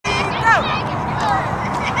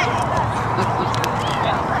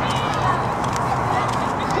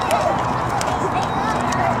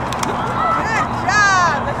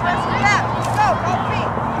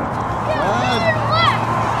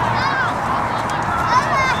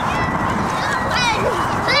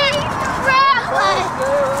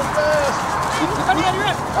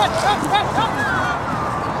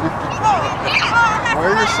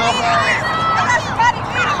yourself out.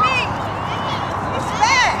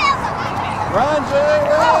 Run, Jay,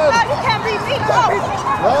 run! Oh, no, you can't beat me. Go.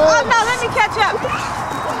 Oh, no, let me catch up.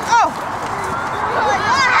 Oh.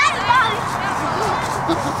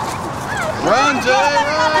 Run, Jay,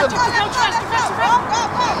 run!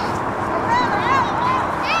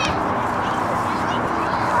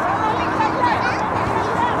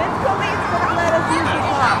 This police won't let us use the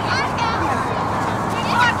car.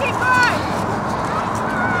 Keep going.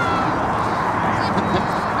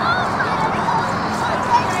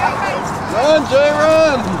 Run, Jay,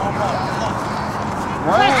 run!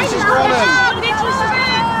 Run, she's running. Warm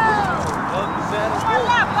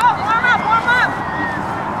up.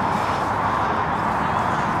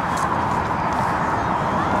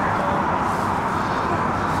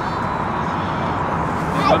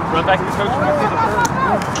 Run back to the coach.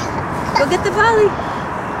 Go get the volley. You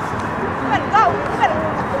better go.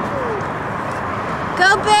 Go,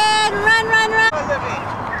 Ben. Run.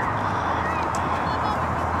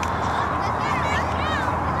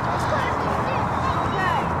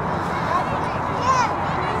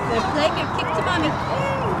 Good play. Good kick to mommy.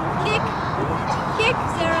 Kick,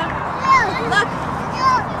 Sarah. Look.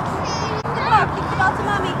 Come on, kick the ball to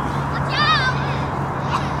mommy.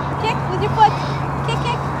 Kick with your foot.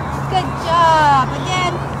 Kick. Good job.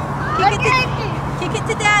 Again. Kick it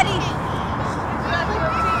to daddy.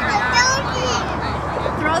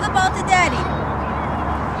 Throw the ball to daddy.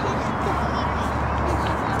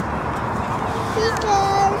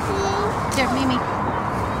 Here, Mimi.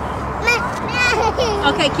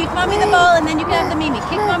 Okay, kick mommy the ball and then you can have the Mimi.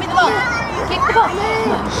 Kick mommy the ball. Kick the ball.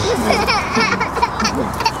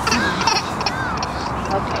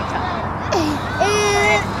 Okay, come.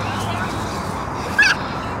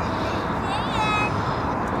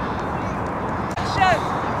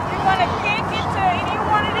 You're going to kick it to any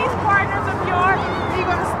one of these partners of yours. You're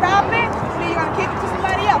going to stop it. Then you're going to kick it to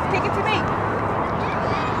somebody else. Kick it to me.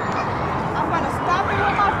 I'm going to stop it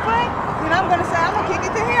with my foot. Then I'm going to say, I'm going to kick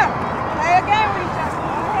it to him. Play a game with each other.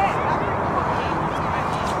 Go ahead.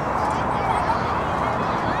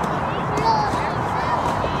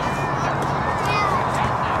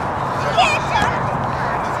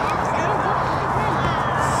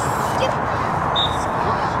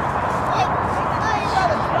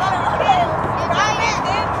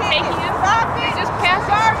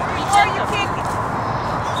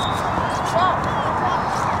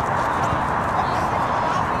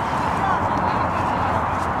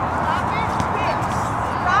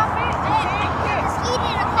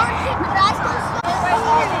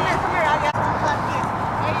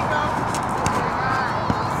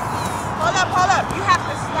 Hold up. You have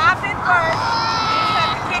to stop it first, and you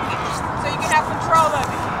have to kick it, so you can have control of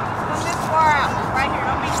it. From this far out, right here.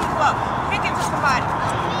 Don't be too close. Kick it to somebody.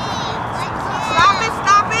 Stop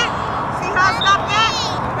it. See how I stopped that?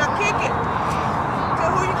 Now kick it. To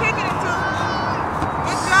who you kicking it to?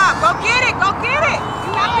 Good job. Go get it.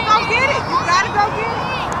 You have to go get it. You gotta go get it.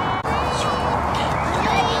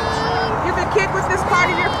 You can kick with this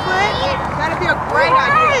part of your foot. That'd be a great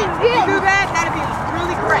idea. If you do that, that'd be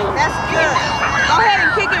really great. That's good. Go ahead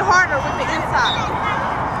and kick it harder with the inside.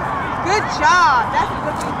 Good job. That's a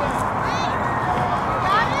good thing.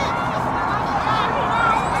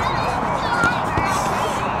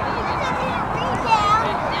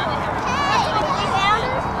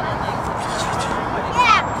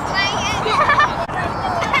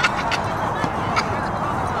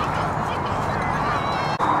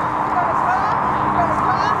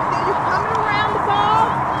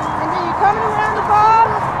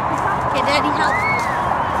 Daddy, help.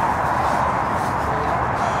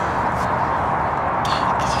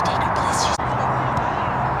 Could you take her, please?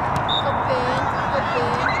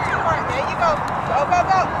 There you go. Go,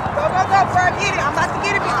 Fred, get it. I'm about to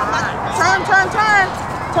get it.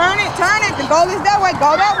 Turn it. The goal is that way.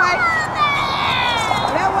 Go that way.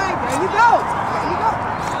 That way. There you go.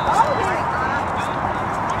 Go.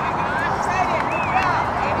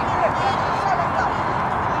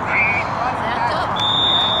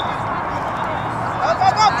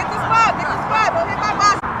 Get the spot. Don't hit my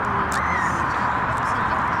box.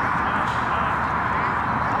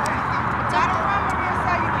 Gotta run with this,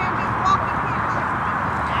 so you can't just walk and pitch.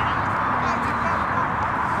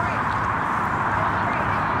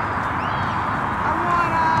 I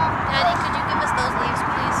want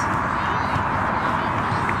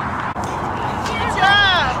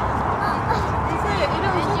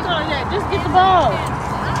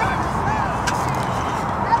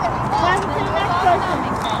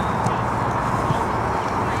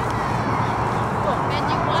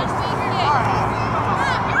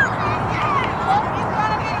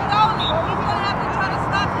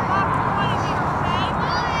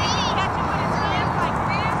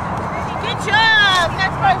job.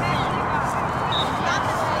 Next person.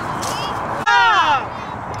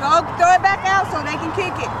 Go throw it back out so they can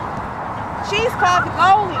kick it. She's called the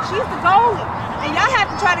goalie. She's the goalie. And y'all have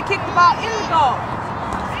to try to kick the ball in the goal.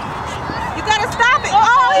 You gotta stop it.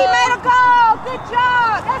 Oh, he made a goal. Good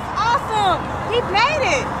job. That's awesome. He made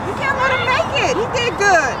it. You can't let him make it. He did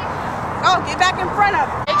good. Oh, get back in front of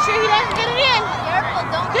him. Make sure he doesn't get it in. Careful,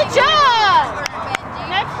 don't Good take it job. over, Benji.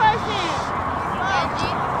 Next person. Benji.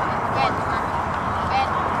 Ben.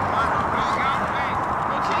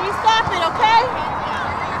 Make sure you stop it, okay?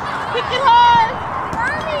 Kick it hard.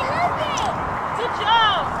 Good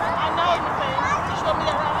job. I know you can. You showed me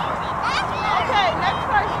that right. Okay, next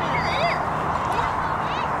person.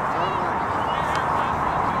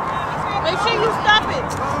 Make sure you stop it.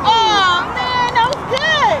 Oh, man, that was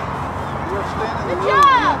good. Good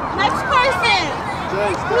job. Next person.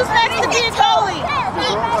 Who's next to be a goalie?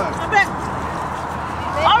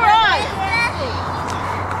 All right.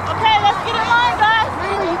 Okay, let's get in line, guys.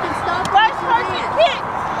 Remember, you can stop it First with your person, hands. kick.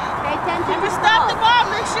 Pay attention Never to the stop ball. the ball.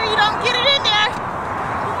 Make sure you don't get it in there.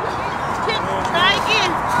 Kick. Try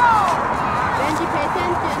again. Benji, pay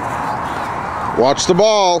attention. Watch the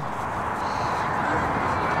ball.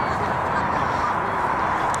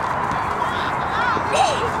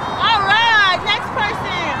 All right, next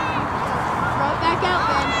person. Throw it back out,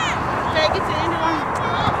 Ben. Okay, get to the end of the line.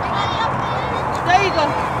 There you go.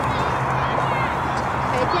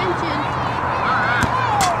 Pay attention.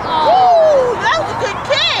 Ooh, that was a good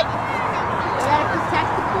kick. You gotta protect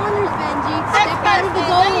the corners, Benji. Next Step out of the person.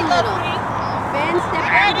 goal There a you go, little. Pete. Ben, step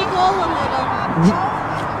out of the goal a little.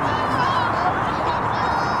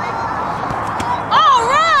 All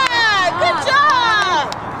right, good job.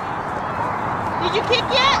 Did you kick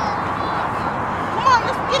yet? Come on,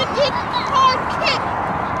 let's get a kick. Hard kick.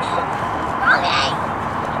 Okay.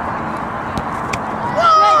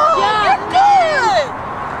 Whoa, Good job, you're good.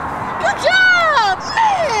 Good job,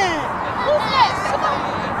 man. Who's next? Come on.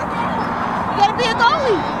 You gotta be a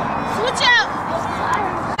goalie. Switch out.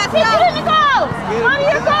 Kick it in the goal. Go to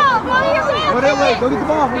your goal. Go to your goal. Go that way. Go get the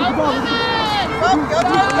ball. Go get the ball.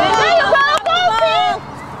 There you go. Go, Pete.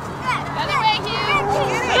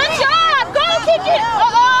 Good job. Go kick it.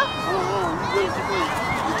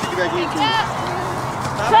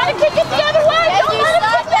 Try to kick it the other way. Don't let him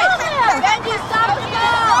kick down there. Benji, stop the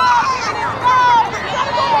ball.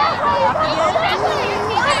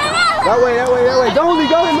 That way, that way, that way. Goalie,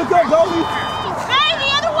 goalie, look up, goalie. Hey, the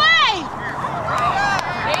other way.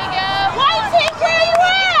 There you go. White team, where are you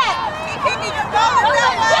at?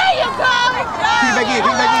 There you go. Kick back in,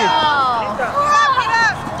 kick back in. Oh.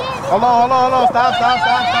 Hold on, hold on, hold on. Stop.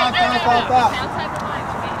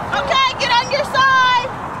 Okay, get on your side.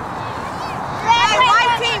 Hey,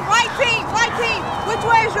 white team. Which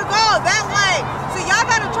way is your goal? That way. So y'all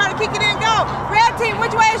gotta try to kick it in and go. Red team,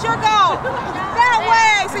 which way is your goal? That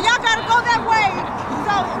way. So y'all gotta go that way.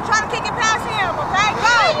 So try to kick it past him, okay?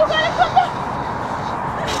 Go. You gotta come back.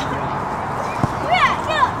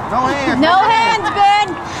 No hands. No hands, Ben.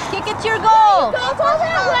 Kick it to your goal. Go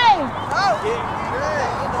that way.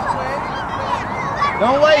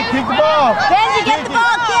 Don't wait, kick the ball. Benji, get the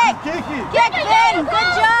ball, kick. Kick it. Kick, Ben. Good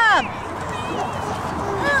job.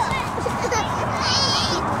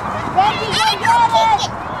 Benji, go get it.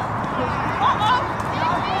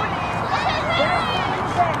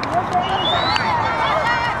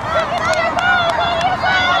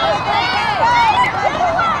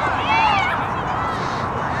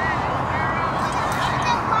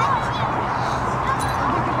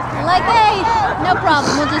 Like, hey, no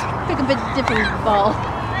problem. We'll just pick a bit different ball.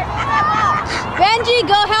 Benji,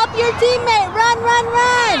 go help your teammate. Run.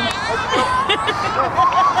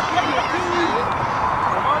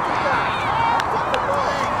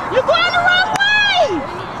 You're going the wrong way.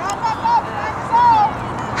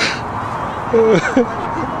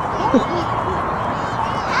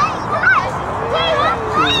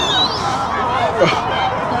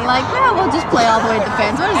 They're like, well, we'll just play all the way to the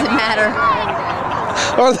fence. What does it matter?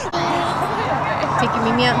 Take your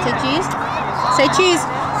Mimi out and say cheese. Say cheese.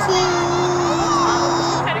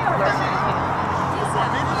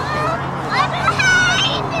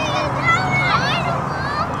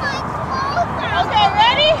 Okay,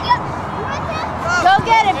 ready? Go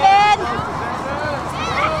get it, Ben.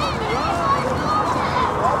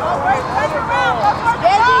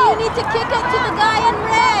 Benji, you need to kick it to the guy in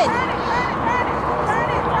red.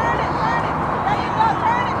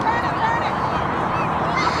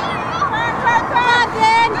 Come on,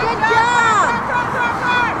 Ben. Good job.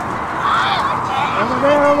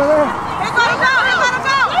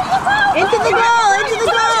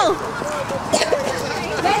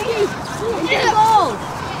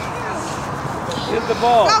 Here's the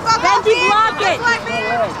ball. Go, go, go. Benji, Ben. block it. Just like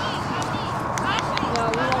Ben. No,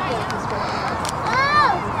 we won't get this one.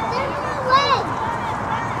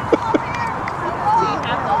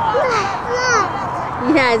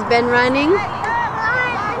 Yeah, has Ben running?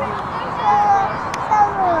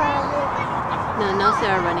 No, no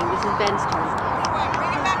Sarah running. This is Ben's turn.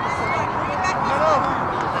 Bring it back this way. Bring it back this way.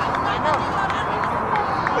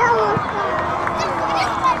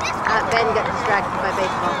 Ben got distracted by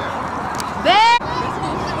baseball. Ben!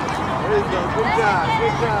 There you go. Good job.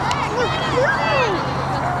 Good job. Down?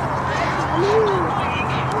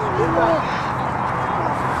 Get down?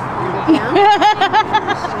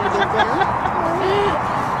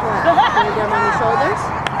 What? Can you get him on your shoulders?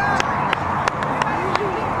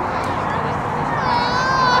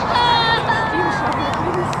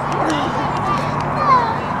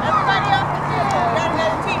 Everybody else is here. We got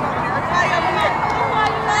another team over here. Everybody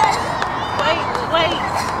over here. Wait.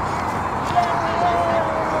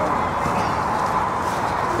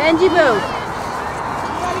 Benji Boo!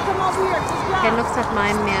 Everybody come over here. Good job. Kan du nok sette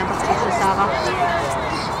meg med bakpå til Sara?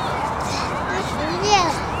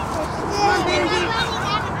 Come on, Benji.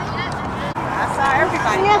 I saw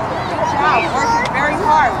everybody. Good job. Working very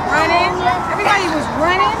hard. Running. Everybody was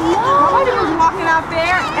running. Nobody was walking out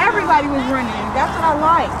there. Everybody was running. That's what I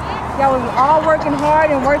like. Y'all was all working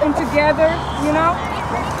hard and working together, you know?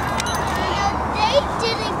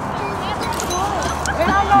 And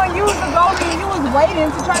I know you was the goalie and you was waiting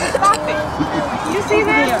to try to stop it. You see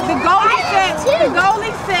this? The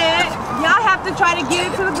goalie said, y'all have to try to get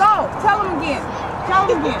it to the goal. Tell him again. Tell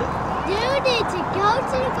him again. You need to go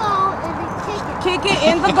to the goal and then kick it. Kick it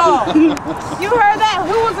in the goal. You heard that?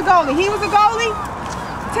 Who was the goalie? He was the goalie?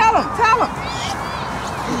 Tell him.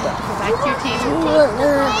 Back to your team.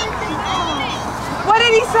 What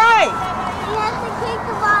did he say? You have to kick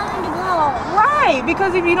the ball in the goal. Right,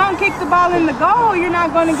 because if you don't kick the ball in the goal, you're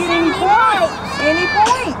not going to get any points.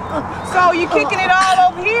 So you're kicking it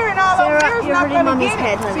all over here and all over here is you're not hurting going to Mommy's get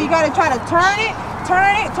it. head, honey. So you got to try to turn it,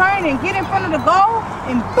 and get in front of the goal,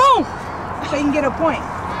 and boom, so you can get a point.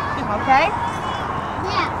 Okay?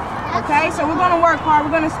 Yeah. Okay, so we're going to work hard.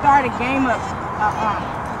 We're going to start a game of,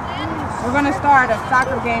 we're going to start a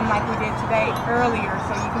soccer game like we did today earlier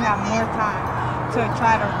so you can have more time to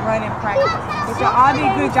try to run and practice. But y'all all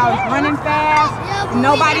did good. Y'all was running fast.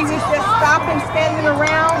 Nobody was just stopping, standing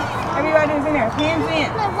around. Everybody was in there, hands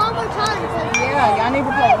in. Play one more time. Yeah, y'all need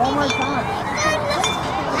to play one more time.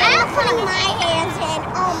 I'm putting my hands in.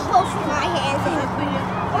 Both of my hands in.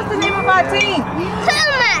 What's the name of our team?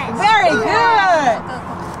 Pumas. Very good.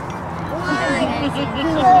 1, 2,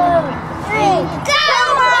 3, go!